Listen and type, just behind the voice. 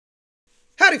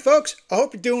Howdy folks, I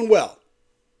hope you're doing well.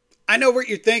 I know what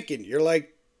you're thinking. You're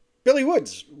like, Billy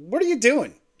Woods, what are you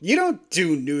doing? You don't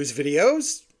do news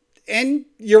videos. And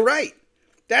you're right.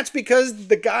 That's because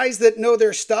the guys that know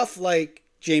their stuff, like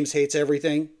James Hates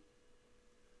Everything,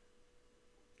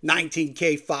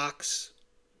 19K Fox,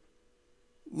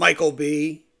 Michael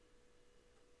B,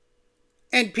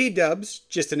 and P-Dubs,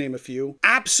 just to name a few,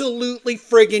 absolutely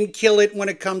friggin' kill it when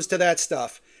it comes to that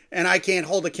stuff. And I can't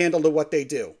hold a candle to what they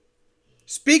do.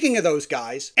 Speaking of those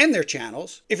guys and their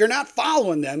channels, if you're not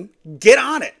following them, get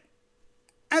on it.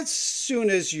 As soon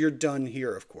as you're done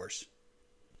here, of course.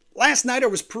 Last night I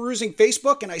was perusing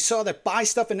Facebook and I saw that Buy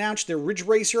Stuff announced their Ridge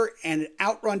Racer and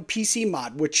OutRun PC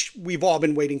mod, which we've all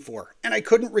been waiting for. And I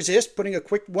couldn't resist putting a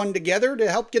quick one together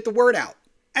to help get the word out.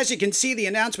 As you can see, the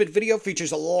announcement video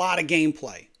features a lot of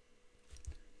gameplay.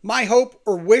 My hope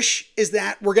or wish is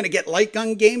that we're going to get light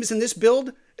gun games in this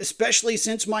build, especially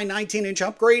since my 19-inch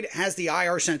upgrade has the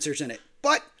IR sensors in it.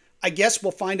 But I guess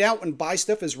we'll find out when Buy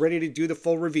Stuff is ready to do the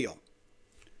full reveal.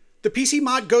 The PC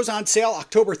mod goes on sale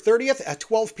October 30th at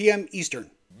 12 p.m. Eastern.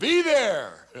 Be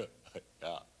there!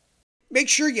 Yeah. Make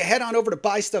sure you head on over to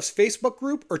Buy Stuff's Facebook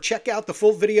group or check out the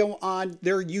full video on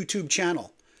their YouTube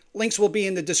channel. Links will be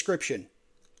in the description.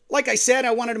 Like I said,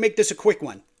 I wanted to make this a quick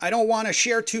one. I don't want to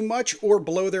share too much or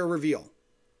blow their reveal.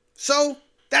 So,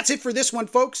 that's it for this one,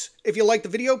 folks. If you like the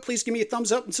video, please give me a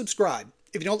thumbs up and subscribe.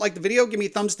 If you don't like the video, give me a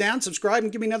thumbs down, subscribe,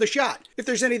 and give me another shot. If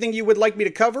there's anything you would like me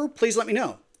to cover, please let me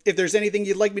know. If there's anything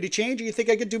you'd like me to change or you think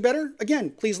I could do better,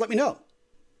 again, please let me know.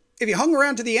 If you hung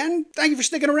around to the end, thank you for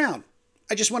sticking around.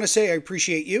 I just want to say I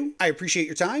appreciate you, I appreciate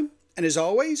your time, and as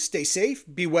always, stay safe,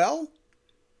 be well,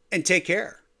 and take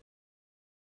care.